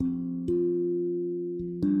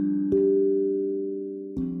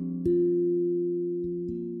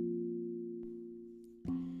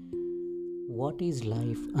What is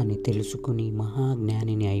life అని తెలుసుకుని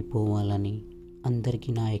మహాజ్ఞానిని అయిపోవాలని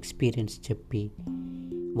అందరికీ నా ఎక్స్పీరియన్స్ చెప్పి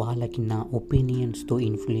వాళ్ళకి నా ఒపీనియన్స్తో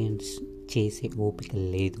ఇన్ఫ్లుయెన్స్ చేసే ఓపిక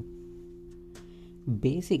లేదు.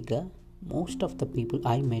 బేసిక్గా most of the people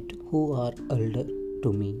I met who are elder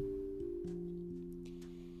to me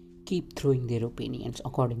keep throwing there opinions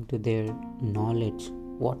according to their knowledge,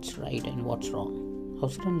 watts right and what's wrong.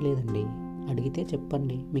 అవసరం లేదండి, అడిగితే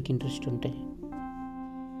చెప్పండి మీకు ఇంట్రెస్ట్ ఉంటే.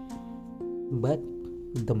 But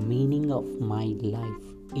the meaning of my life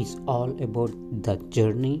is all about the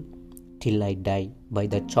journey till I die by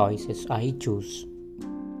the choices I choose.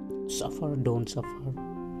 Suffer, don't suffer.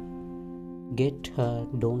 Get hurt,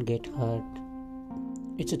 don't get hurt.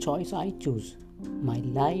 It's a choice I choose. My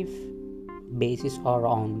life bases are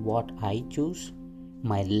on what I choose.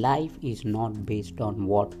 My life is not based on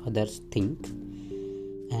what others think.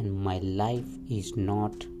 And my life is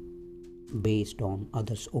not based on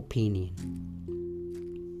others' opinion.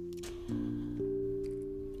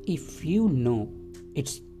 If you know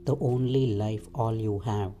it's the only life all you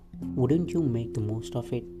have, wouldn't you make the most of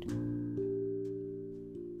it?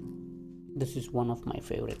 This is one of my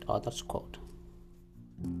favorite author's quote.